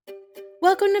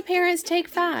Welcome to Parents Take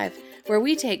 5, where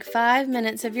we take 5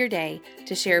 minutes of your day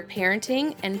to share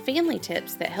parenting and family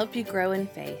tips that help you grow in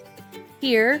faith.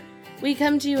 Here, we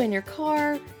come to you in your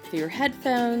car, through your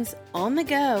headphones, on the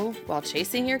go, while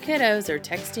chasing your kiddos or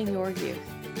texting your youth.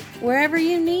 Wherever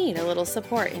you need a little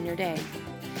support in your day.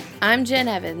 I'm Jen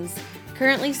Evans,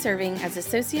 currently serving as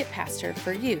Associate Pastor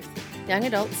for Youth, Young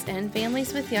Adults, and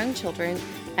Families with Young Children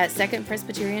at Second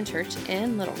Presbyterian Church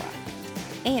in Little Rock,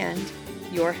 and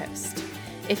your host.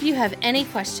 If you have any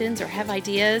questions or have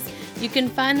ideas, you can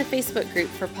find the Facebook group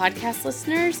for podcast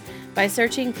listeners by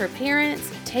searching for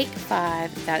Parents Take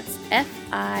 5, that's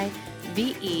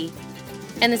F-I-V-E,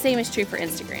 and the same is true for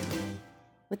Instagram.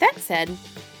 With that said,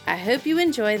 I hope you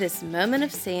enjoy this moment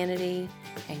of sanity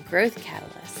and growth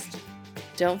catalyst.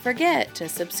 Don't forget to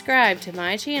subscribe to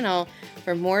my channel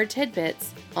for more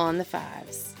tidbits on the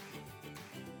fives.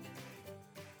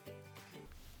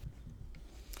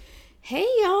 Hey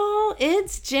y'all,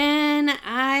 it's Jen.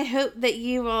 I hope that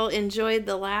you all enjoyed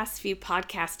the last few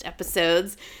podcast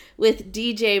episodes with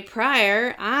DJ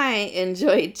Pryor. I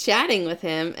enjoyed chatting with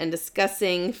him and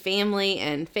discussing family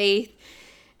and faith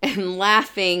and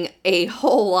laughing a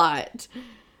whole lot.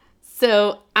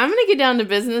 So I'm going to get down to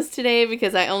business today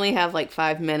because I only have like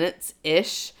 5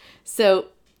 minutes-ish. So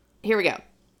here we go.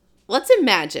 Let's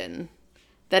imagine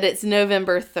that it's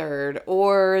November 3rd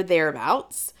or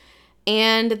thereabouts,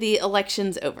 and the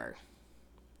election's over.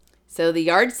 So the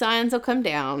yard signs will come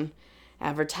down,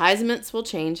 advertisements will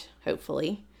change,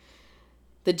 hopefully.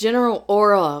 The general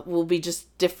aura will be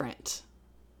just different.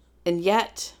 And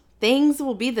yet, things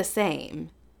will be the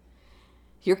same.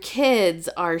 Your kids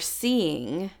are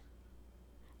seeing.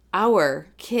 Our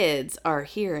kids are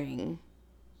hearing.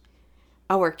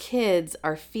 Our kids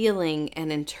are feeling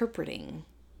and interpreting.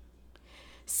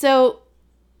 So,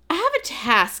 I have a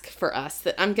task for us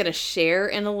that I'm going to share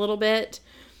in a little bit.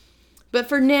 But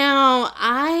for now,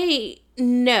 I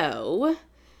know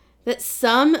that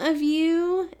some of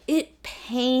you, it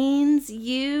pains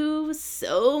you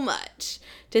so much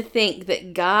to think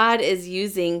that God is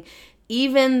using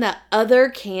even the other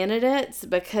candidates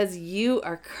because you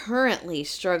are currently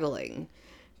struggling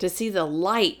to see the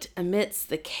light amidst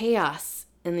the chaos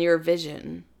in your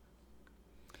vision.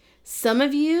 Some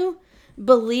of you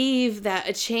believe that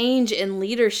a change in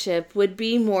leadership would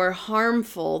be more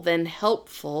harmful than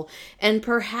helpful, and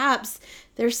perhaps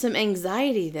there's some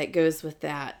anxiety that goes with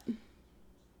that.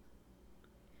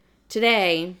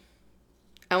 Today,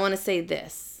 I want to say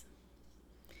this.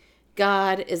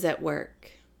 God is at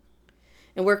work,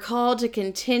 and we're called to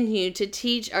continue to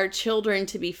teach our children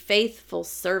to be faithful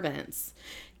servants.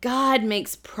 God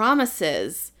makes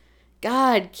promises.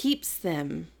 God keeps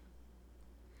them.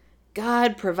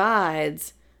 God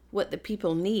provides what the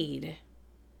people need,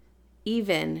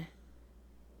 even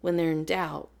when they're in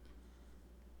doubt.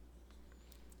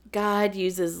 God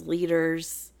uses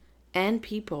leaders and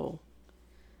people,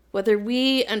 whether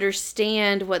we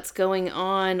understand what's going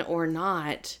on or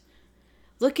not.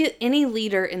 Look at any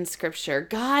leader in Scripture.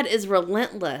 God is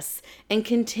relentless and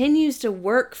continues to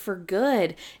work for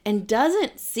good and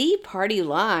doesn't see party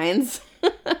lines.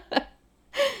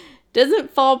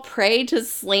 Doesn't fall prey to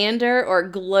slander or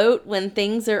gloat when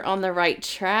things are on the right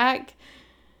track.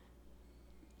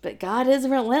 But God is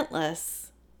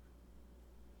relentless.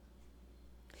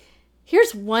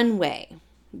 Here's one way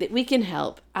that we can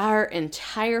help our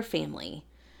entire family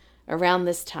around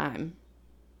this time.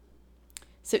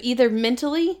 So either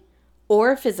mentally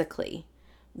or physically,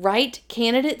 write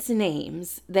candidates'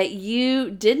 names that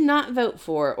you did not vote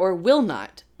for or will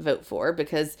not vote for,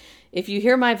 because if you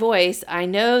hear my voice, I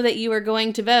know that you are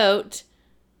going to vote.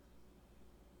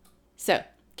 So,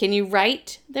 can you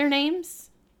write their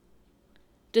names?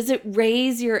 Does it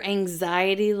raise your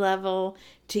anxiety level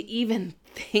to even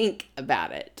think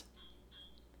about it?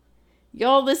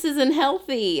 Y'all, this isn't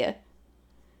healthy.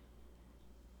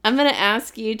 I'm going to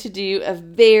ask you to do a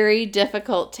very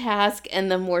difficult task,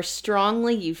 and the more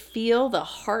strongly you feel, the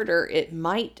harder it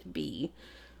might be.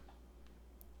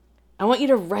 I want you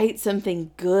to write something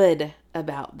good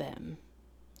about them.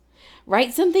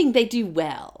 Write something they do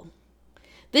well.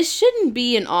 This shouldn't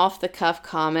be an off-the-cuff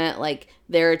comment like,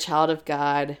 they're a child of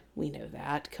God. We know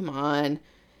that. Come on.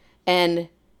 And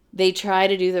they try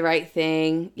to do the right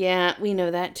thing. Yeah, we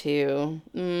know that too.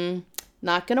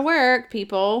 Not going to work,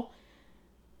 people.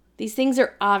 These things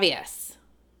are obvious.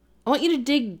 I want you to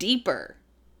dig deeper.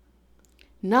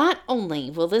 Not only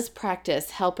will this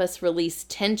practice help us release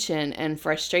tension and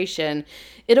frustration,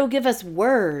 it'll give us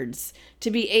words to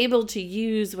be able to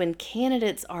use when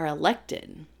candidates are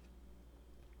elected.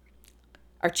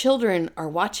 Our children are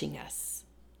watching us.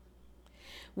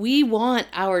 We want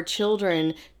our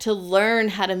children to learn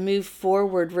how to move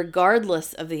forward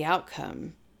regardless of the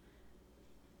outcome.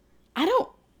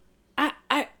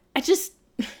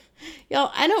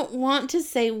 Y'all, I don't want to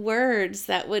say words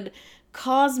that would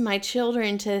cause my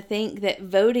children to think that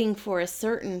voting for a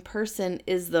certain person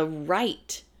is the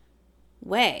right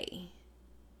way.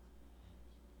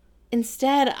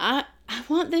 Instead, I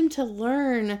want them to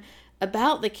learn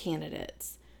about the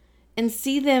candidates and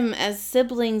see them as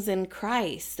siblings in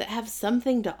Christ that have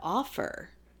something to offer.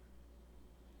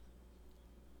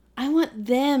 I want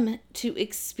them to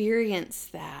experience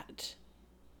that.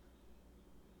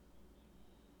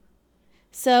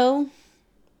 So,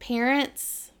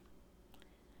 parents,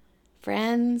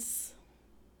 friends,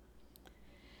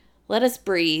 let us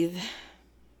breathe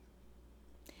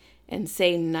and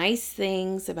say nice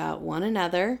things about one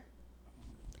another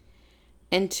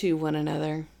and to one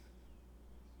another.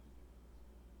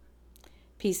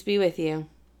 Peace be with you.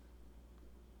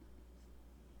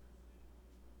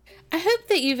 I hope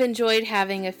that you've enjoyed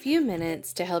having a few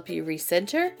minutes to help you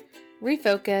recenter,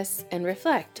 refocus, and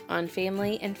reflect on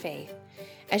family and faith.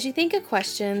 As you think of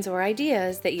questions or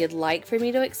ideas that you'd like for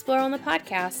me to explore on the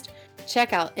podcast,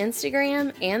 check out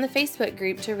Instagram and the Facebook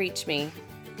group to reach me.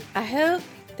 I hope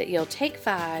that you'll take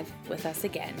 5 with us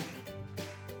again.